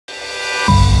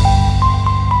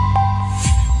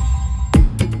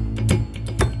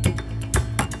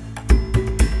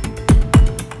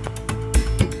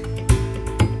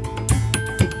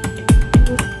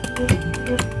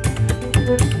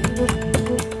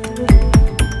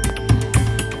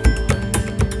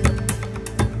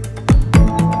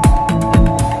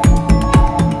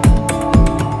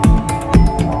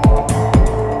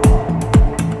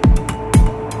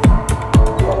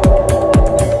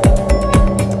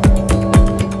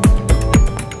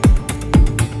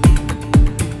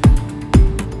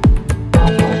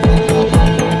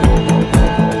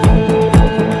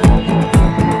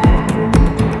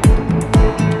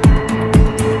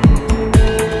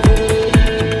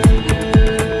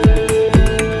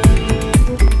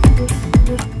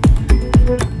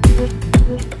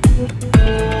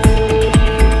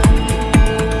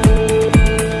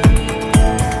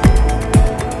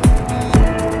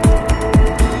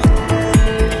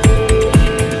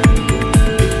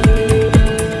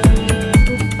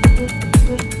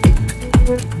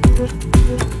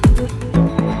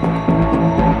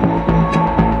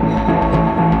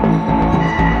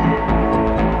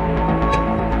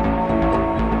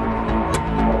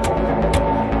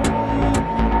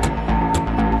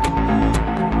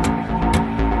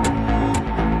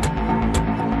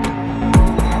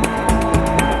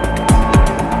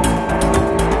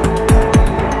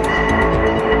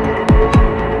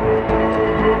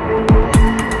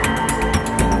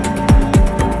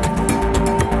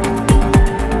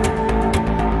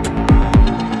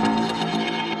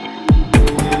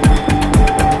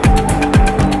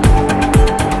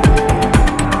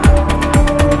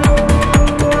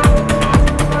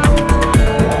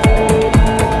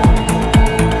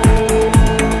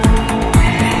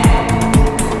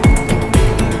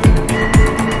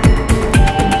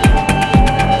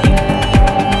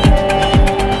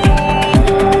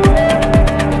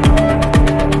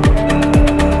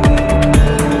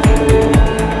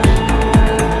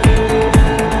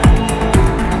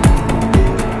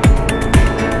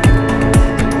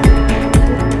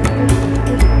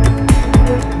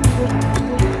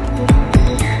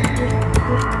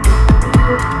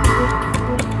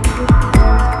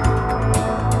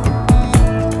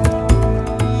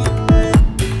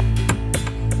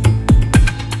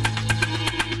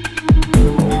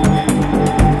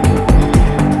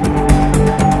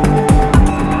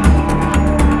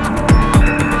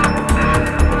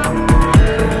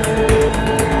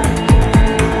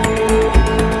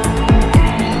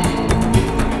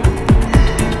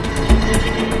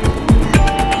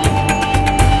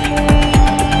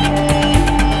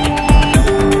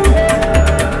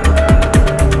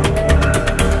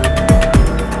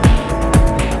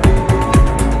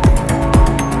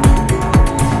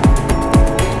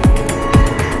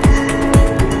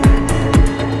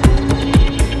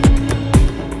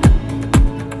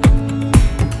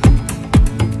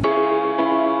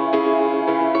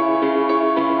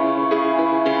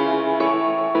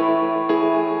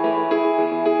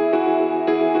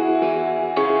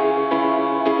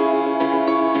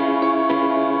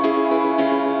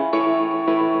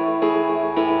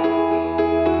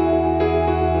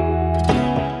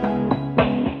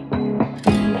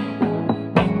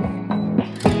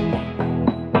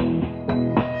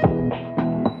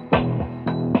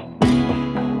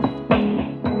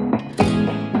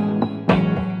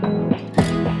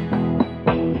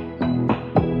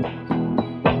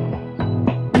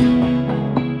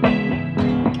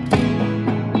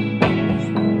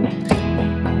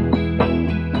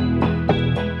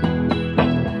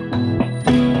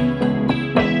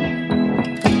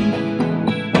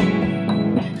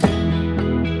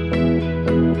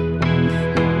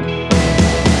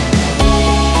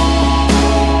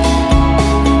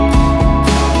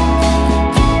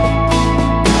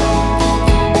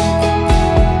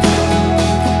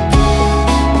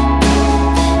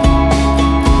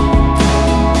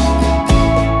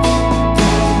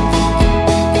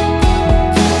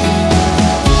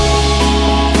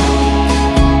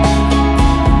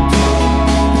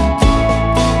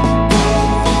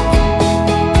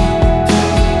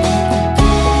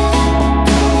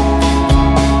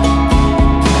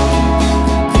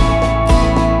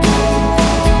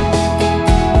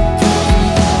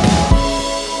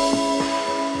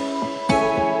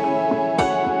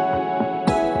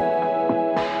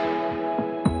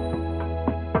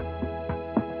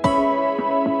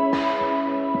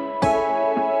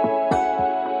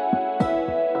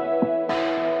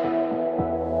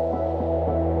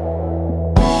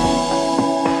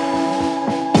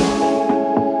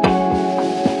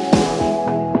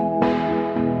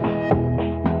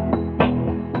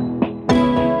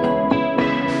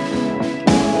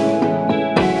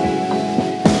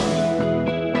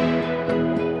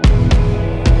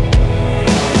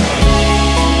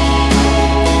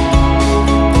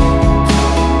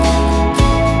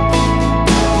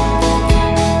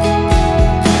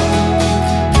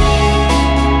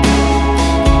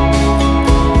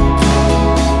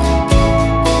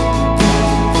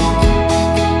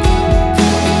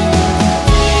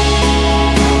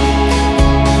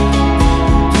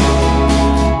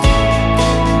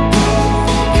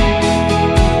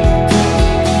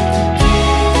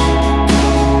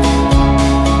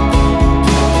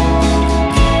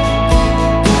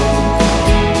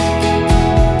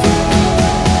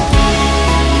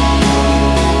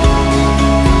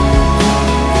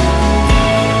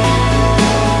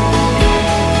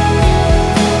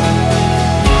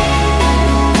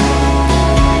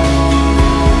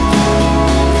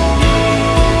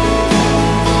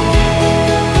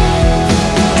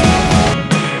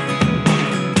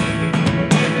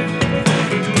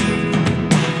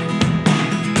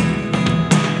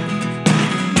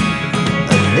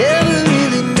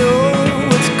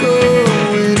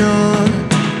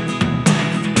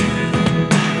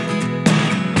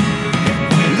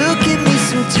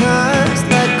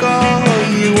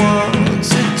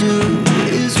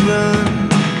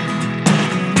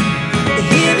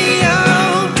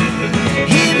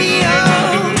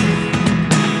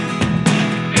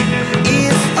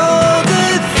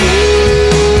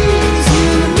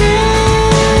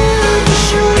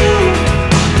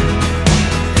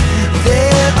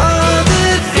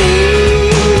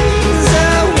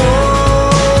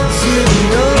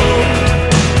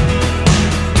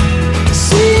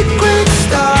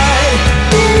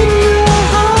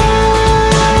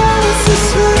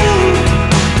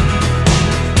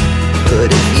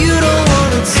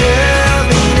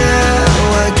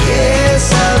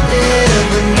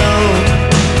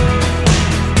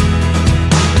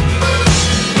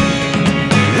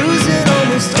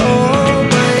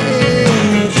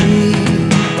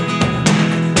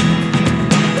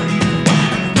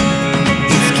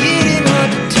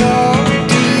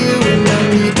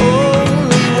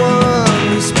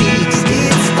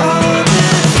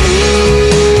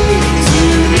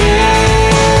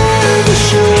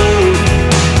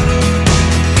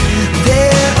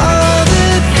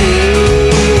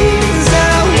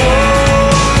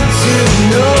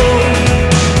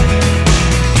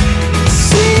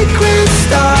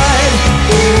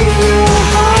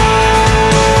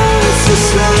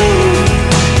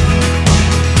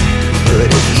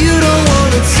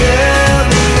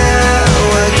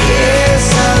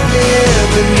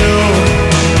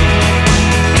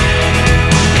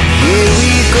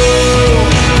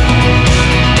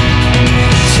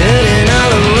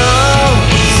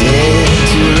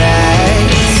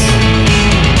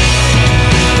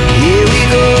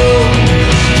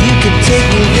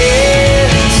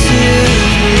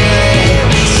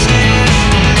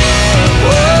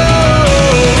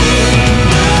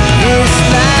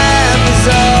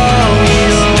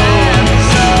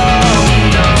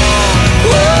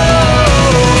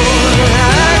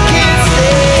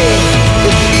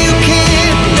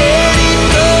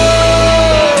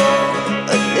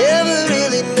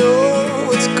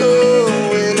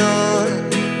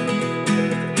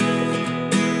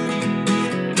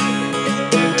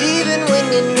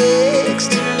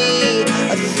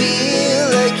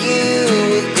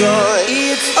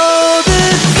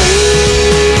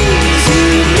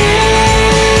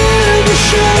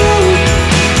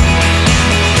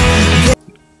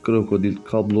krokodil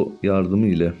kablo yardımı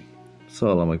ile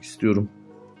sağlamak istiyorum.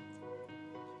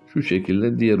 Şu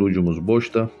şekilde diğer ucumuz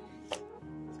boşta.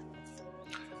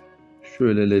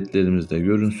 Şöyle ledlerimiz de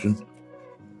görünsün.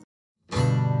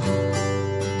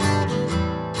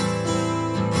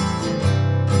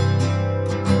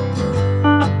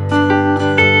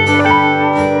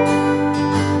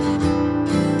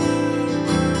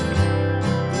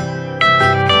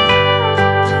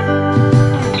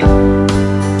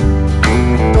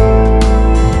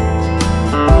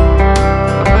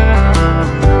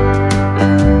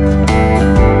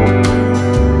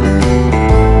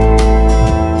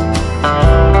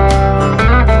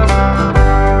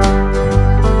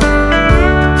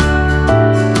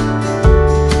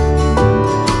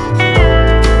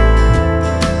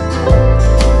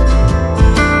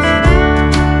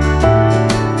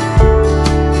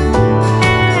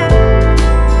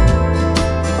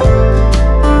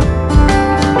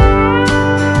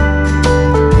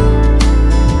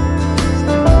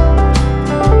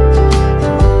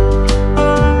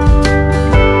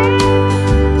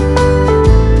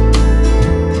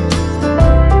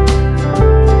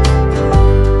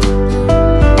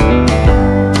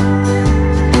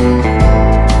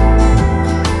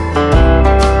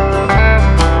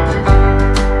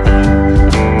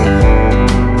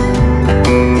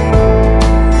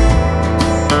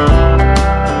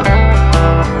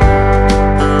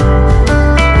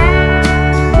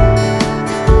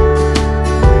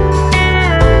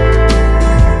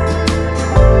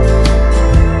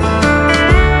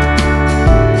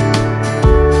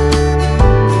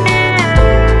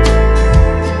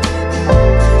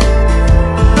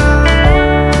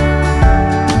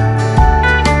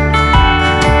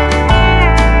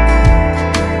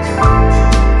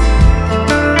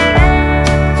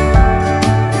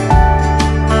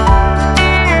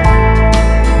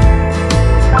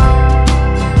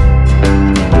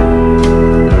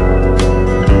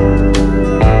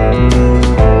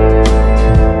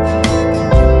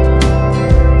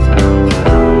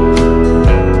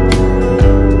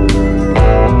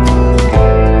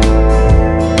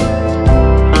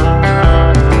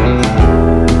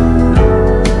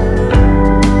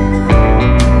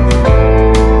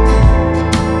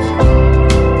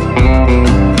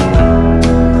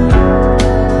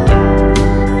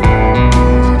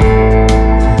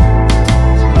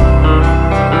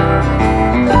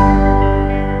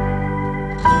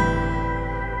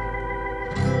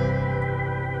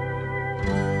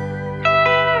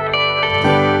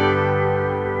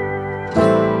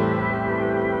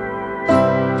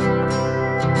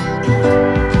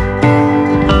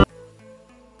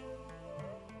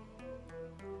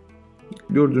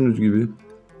 Gördüğünüz gibi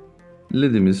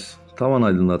ledimiz, tavan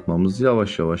aydınlatmamız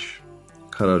yavaş yavaş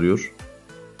kararıyor.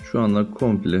 Şu anda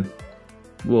komple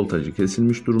voltajı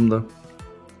kesilmiş durumda.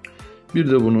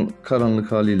 Bir de bunu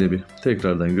karanlık haliyle bir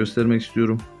tekrardan göstermek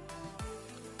istiyorum.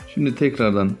 Şimdi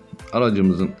tekrardan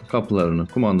aracımızın kapılarını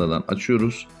kumandadan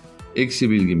açıyoruz. Eksi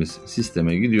bilgimiz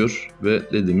sisteme gidiyor ve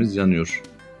ledimiz yanıyor.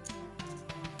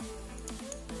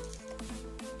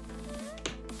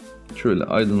 Şöyle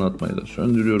aydınlatmayı da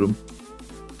söndürüyorum.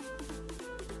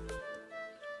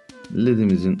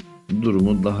 Ledimizin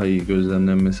durumu daha iyi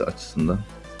gözlemlenmesi açısından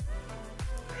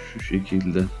şu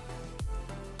şekilde.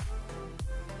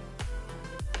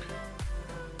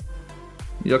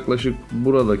 Yaklaşık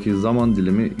buradaki zaman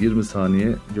dilimi 20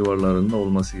 saniye civarlarında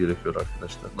olması gerekiyor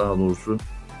arkadaşlar. Daha doğrusu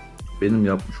benim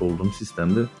yapmış olduğum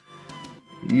sistemde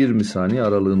 20 saniye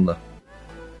aralığında.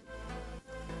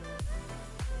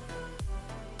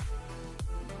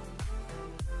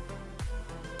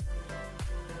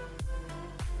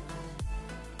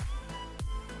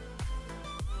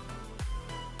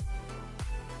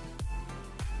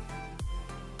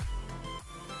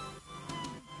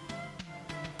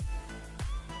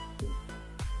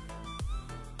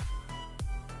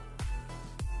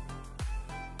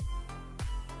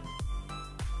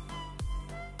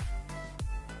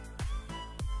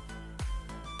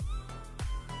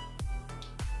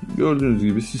 Gördüğünüz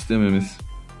gibi sistemimiz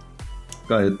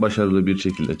gayet başarılı bir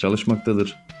şekilde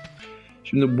çalışmaktadır.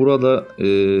 Şimdi burada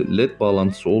led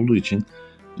bağlantısı olduğu için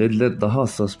ledler daha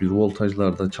hassas bir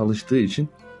voltajlarda çalıştığı için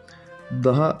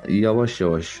daha yavaş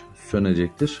yavaş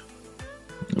sönecektir.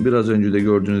 Biraz önce de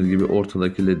gördüğünüz gibi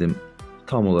ortadaki ledim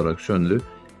tam olarak söndü.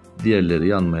 Diğerleri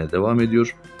yanmaya devam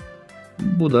ediyor.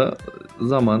 Bu da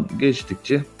zaman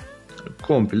geçtikçe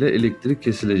komple elektrik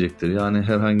kesilecektir. Yani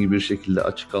herhangi bir şekilde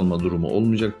açık kalma durumu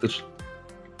olmayacaktır.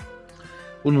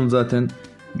 Bunun zaten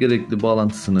gerekli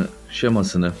bağlantısını,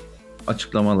 şemasını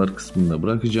açıklamalar kısmında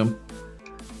bırakacağım.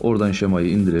 Oradan şemayı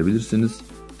indirebilirsiniz.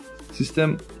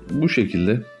 Sistem bu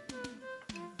şekilde.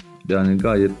 Yani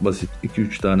gayet basit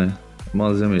 2-3 tane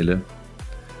malzemeyle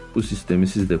bu sistemi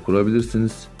siz de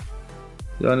kurabilirsiniz.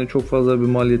 Yani çok fazla bir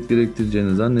maliyet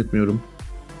gerektireceğini zannetmiyorum.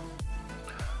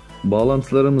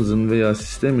 Bağlantılarımızın veya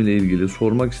sistem ile ilgili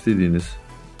sormak istediğiniz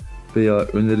veya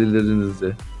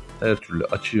önerilerinizi her türlü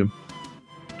açığım.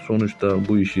 Sonuçta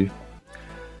bu işi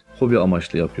hobi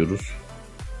amaçlı yapıyoruz.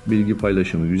 Bilgi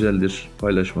paylaşımı güzeldir,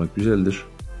 paylaşmak güzeldir.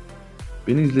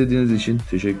 Beni izlediğiniz için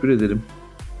teşekkür ederim.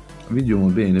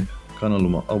 Videomu beğenip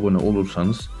kanalıma abone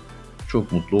olursanız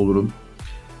çok mutlu olurum.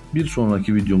 Bir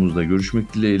sonraki videomuzda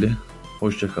görüşmek dileğiyle.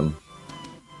 Hoşça kalın.